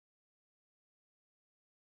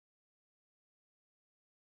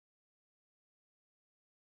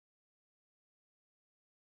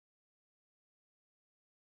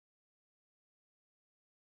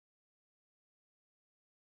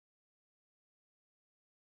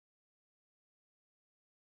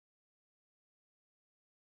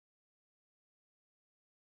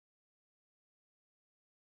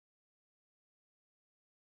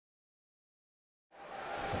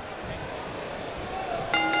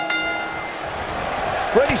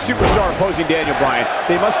For any superstar opposing Daniel Bryan,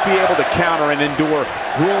 they must be able to counter and endure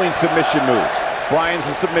grueling submission moves. Bryan's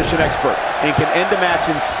a submission expert and can end a match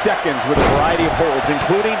in seconds with a variety of holds,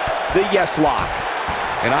 including the yes lock.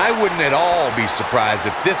 And I wouldn't at all be surprised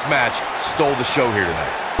if this match stole the show here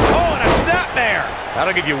tonight. Oh, and a snapmare!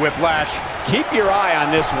 That'll give you whiplash. Keep your eye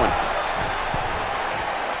on this one.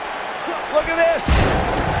 Look at this!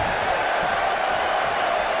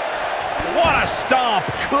 What a stomp!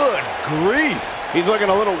 Good grief! He's looking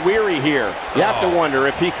a little weary here. You have to wonder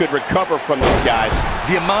if he could recover from this, guys.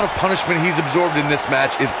 The amount of punishment he's absorbed in this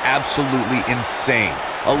match is absolutely insane.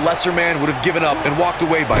 A lesser man would have given up and walked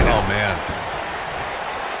away by now. Oh, man.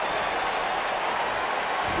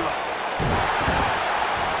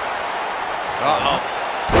 Uh-oh.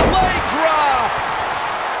 Leg drop!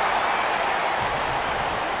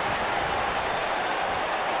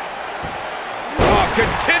 Oh,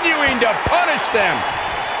 continuing to punish them.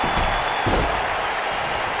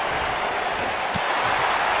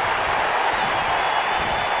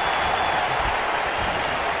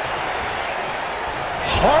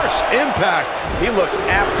 Harsh impact. He looks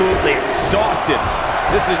absolutely exhausted.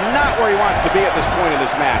 This is not where he wants to be at this point in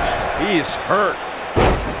this match. He is hurt.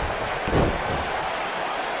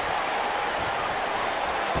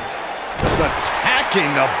 Just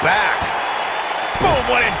attacking the back. Boom,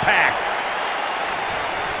 what impact.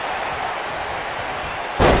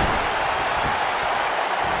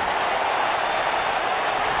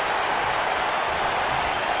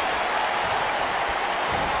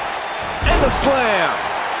 And the slam.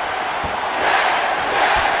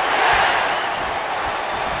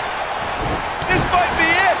 This might be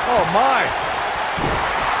it. Oh, my.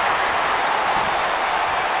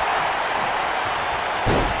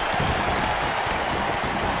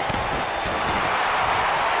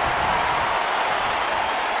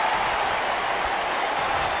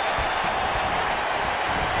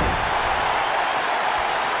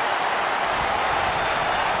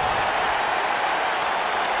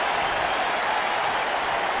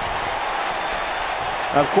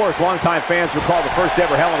 Of course, longtime fans recall the first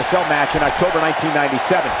ever Hell in a Cell match in October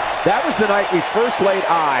 1997. That was the night we first laid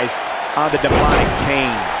eyes on the demonic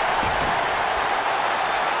Kane.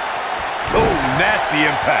 Oh, nasty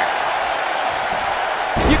impact.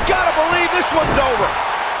 You gotta believe this one's over.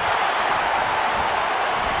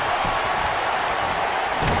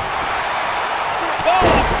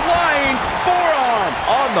 Oh, flying forearm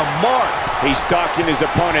on the mark. He's stalking his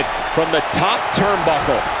opponent from the top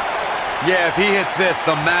turnbuckle. Yeah, if he hits this,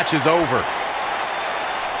 the match is over.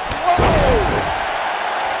 Whoa!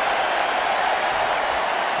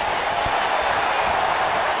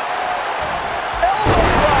 Elbow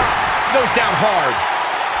drop! Goes down hard.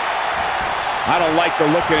 I don't like the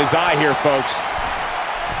look in his eye here, folks.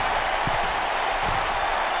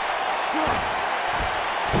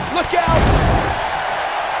 Look out!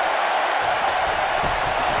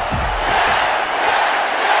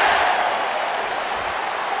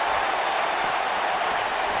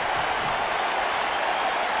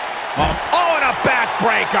 Oh, and a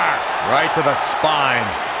backbreaker! Right to the spine.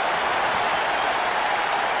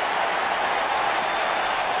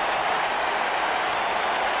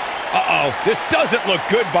 Uh-oh, this doesn't look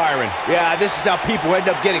good, Byron. Yeah, this is how people end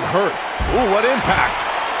up getting hurt. Ooh, what impact.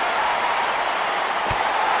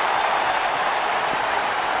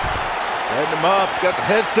 Setting him up, got the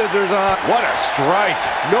head scissors on. What a strike.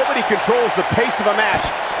 Nobody controls the pace of a match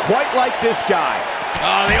quite like this guy.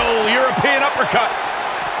 Oh, the old European uppercut.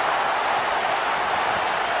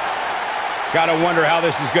 Gotta wonder how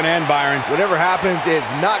this is gonna end, Byron. Whatever happens,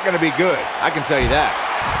 it's not gonna be good. I can tell you that.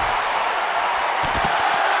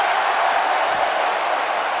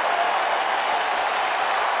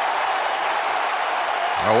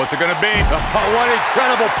 Oh, what's it gonna be? Oh, what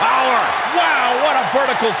incredible power. Wow, what a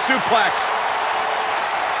vertical suplex.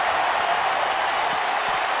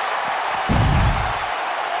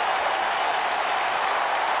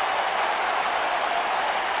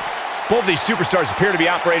 Both these superstars appear to be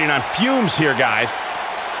operating on fumes here, guys.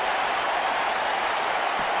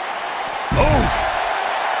 Oof.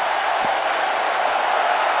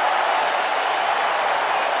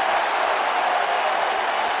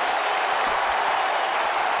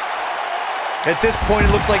 At this point,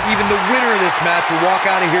 it looks like even the winner of this match will walk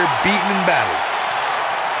out of here beaten and battered.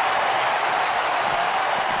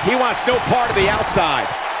 He wants no part of the outside.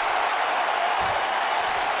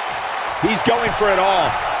 He's going for it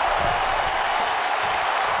all.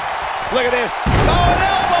 Look at this. Oh, an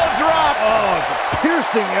elbow drop. Oh, it's a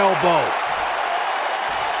piercing elbow.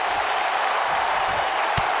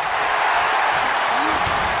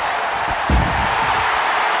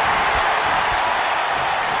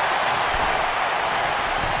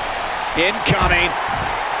 Incoming.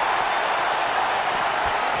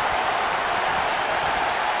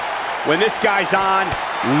 When this guy's on,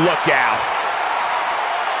 look out.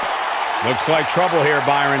 Looks like trouble here,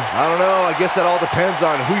 Byron. I don't know. I guess that all depends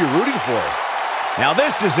on who you're rooting for. Now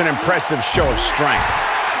this is an impressive show of strength.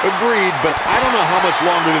 Agreed, but I don't know how much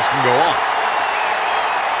longer this can go on.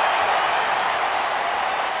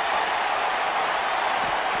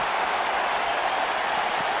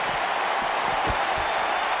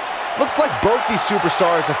 Looks like both these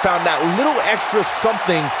superstars have found that little extra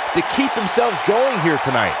something to keep themselves going here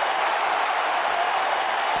tonight.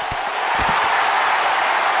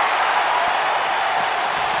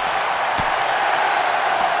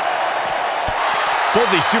 Both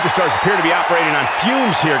these superstars appear to be operating on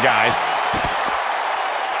fumes here, guys.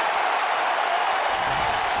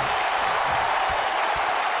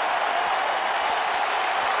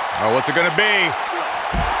 Oh, what's it gonna be?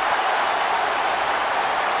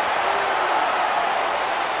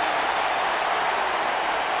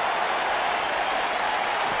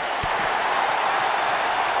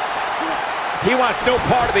 He wants no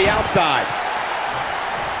part of the outside.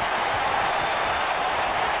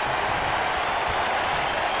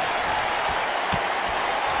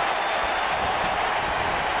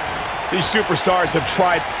 These superstars have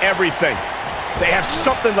tried everything. They have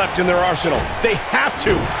something left in their arsenal. They have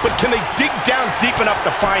to, but can they dig down deep enough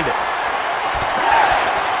to find it?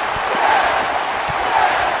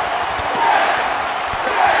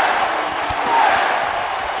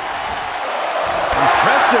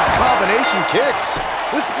 Impressive combination kicks.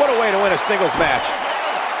 What a way to win a singles match.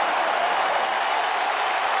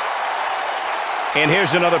 And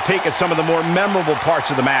here's another peek at some of the more memorable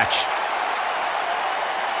parts of the match.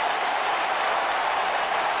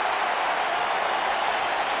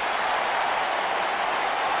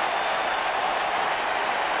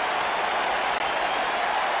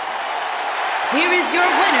 Here is your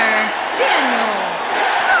winner, Daniel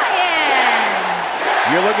Bryan.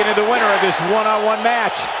 You're looking at the winner of this one-on-one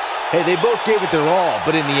match. Hey, they both gave it their all,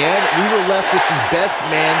 but in the end, we were left with the best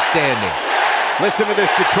man standing. Listen to this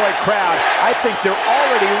Detroit crowd. I think they're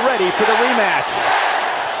already ready for the rematch.